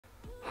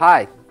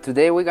Hi,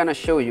 today we're gonna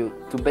show you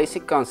two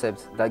basic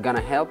concepts that are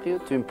gonna help you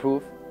to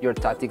improve your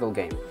tactical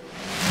game.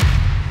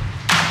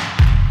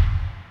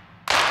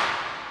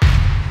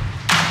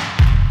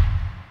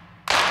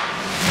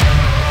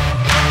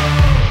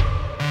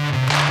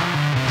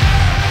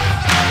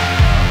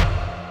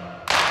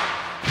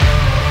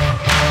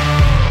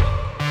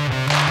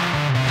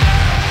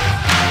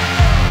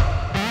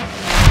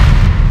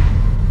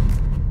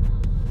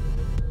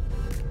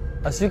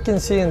 As you can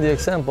see in the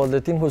example, the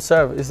team who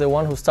serve is the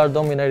one who starts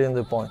dominating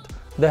the point.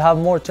 They have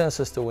more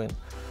chances to win.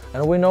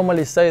 And we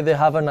normally say they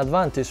have an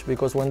advantage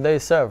because when they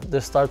serve, they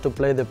start to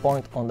play the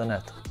point on the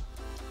net.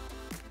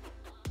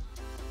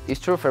 It's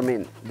true for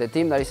me, the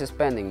team that is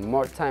spending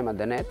more time at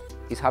the net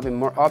is having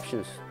more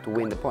options to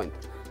win the point.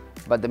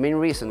 But the main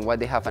reason why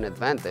they have an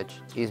advantage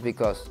is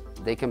because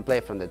they can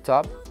play from the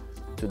top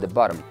to the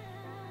bottom.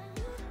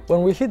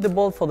 When we hit the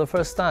ball for the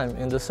first time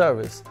in the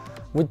service,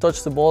 we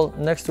touch the ball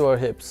next to our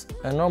hips,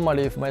 and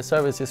normally if my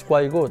service is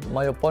quite good,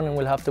 my opponent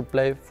will have to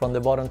play from the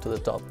bottom to the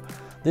top.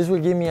 This will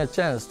give me a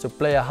chance to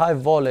play a high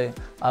volley,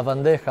 a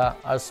bandeja,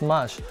 a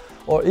smash,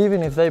 or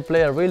even if they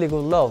play a really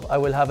good lob, I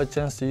will have a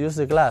chance to use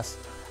the glass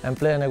and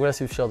play an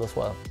aggressive shot as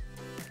well.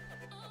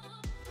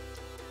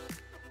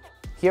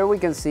 Here we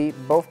can see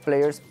both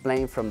players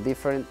playing from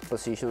different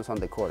positions on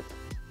the court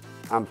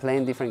and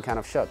playing different kind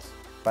of shots,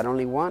 but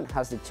only one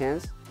has the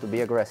chance to be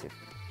aggressive.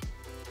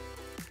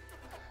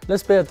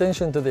 Let's pay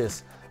attention to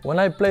this. When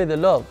I play the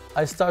lob,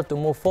 I start to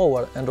move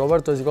forward and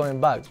Roberto is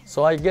going back,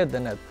 so I get the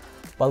net.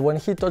 But when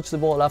he touches the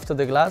ball after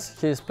the glass,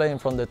 he is playing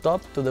from the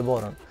top to the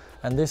bottom.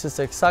 And this is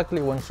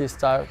exactly when he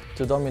starts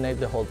to dominate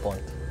the whole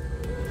point.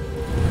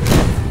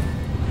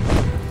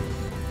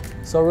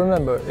 So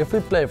remember, if we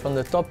play from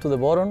the top to the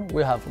bottom,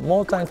 we have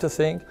more time to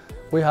think,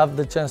 we have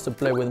the chance to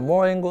play with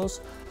more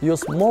angles,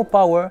 use more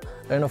power,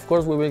 and of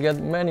course we will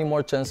get many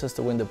more chances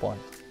to win the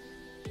point.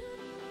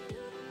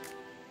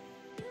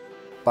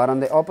 But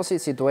on the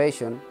opposite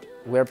situation,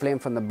 we are playing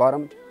from the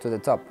bottom to the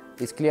top.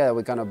 It's clear that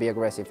we cannot be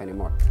aggressive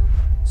anymore.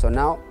 So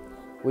now,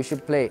 we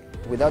should play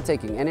without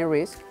taking any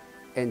risk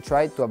and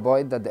try to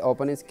avoid that the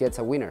opponent gets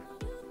a winner.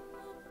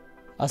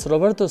 As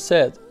Roberto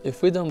said,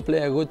 if we don't play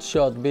a good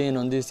shot being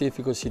on this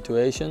difficult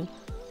situation,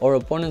 our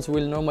opponents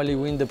will normally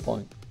win the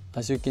point,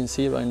 as you can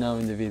see right now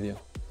in the video.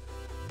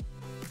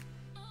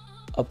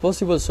 A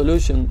possible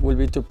solution will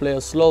be to play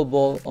a slow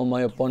ball on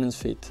my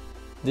opponent's feet.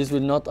 This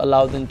will not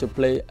allow them to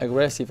play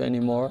aggressive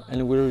anymore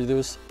and will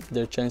reduce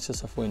their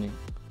chances of winning.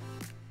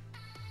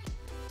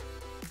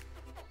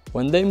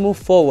 When they move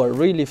forward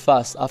really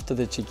fast after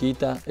the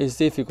chiquita, it's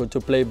difficult to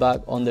play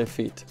back on their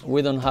feet.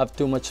 We don't have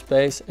too much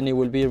space and it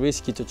will be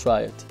risky to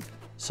try it.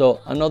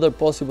 So another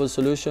possible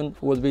solution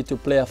would be to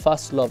play a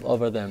fast lob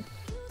over them.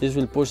 This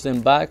will push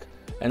them back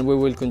and we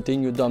will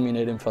continue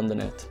dominating from the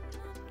net.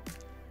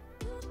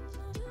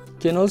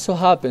 It can also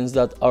happen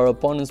that our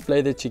opponents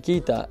play the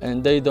chiquita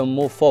and they don't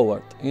move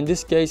forward. In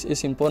this case,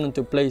 it's important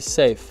to play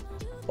safe,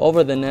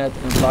 over the net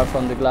and far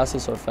from the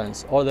glasses or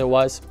fence,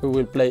 otherwise we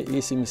will play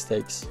easy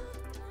mistakes.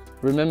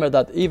 Remember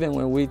that even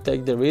when we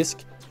take the risk,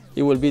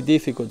 it will be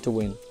difficult to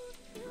win.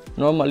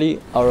 Normally,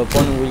 our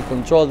opponent will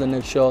control the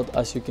next shot,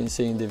 as you can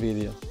see in the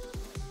video.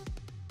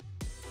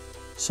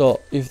 So,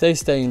 if they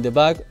stay in the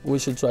back, we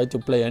should try to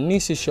play an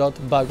easy shot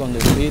back on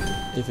their feet,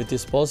 if it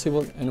is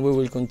possible, and we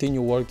will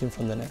continue working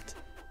from the net.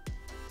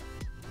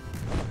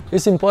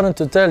 It's important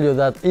to tell you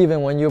that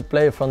even when you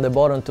play from the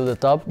bottom to the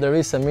top, there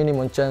is a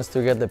minimum chance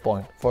to get the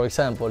point. For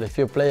example, if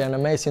you play an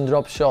amazing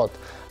drop shot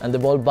and the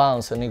ball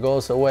bounces and it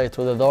goes away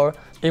through the door,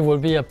 it will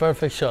be a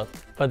perfect shot,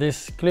 but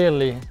it's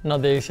clearly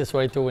not the easiest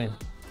way to win.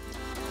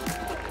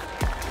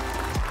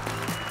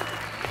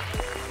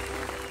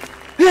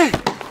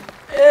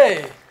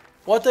 Hey!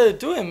 What are you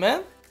doing,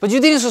 man? But you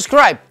didn't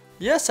subscribe!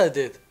 Yes, I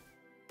did.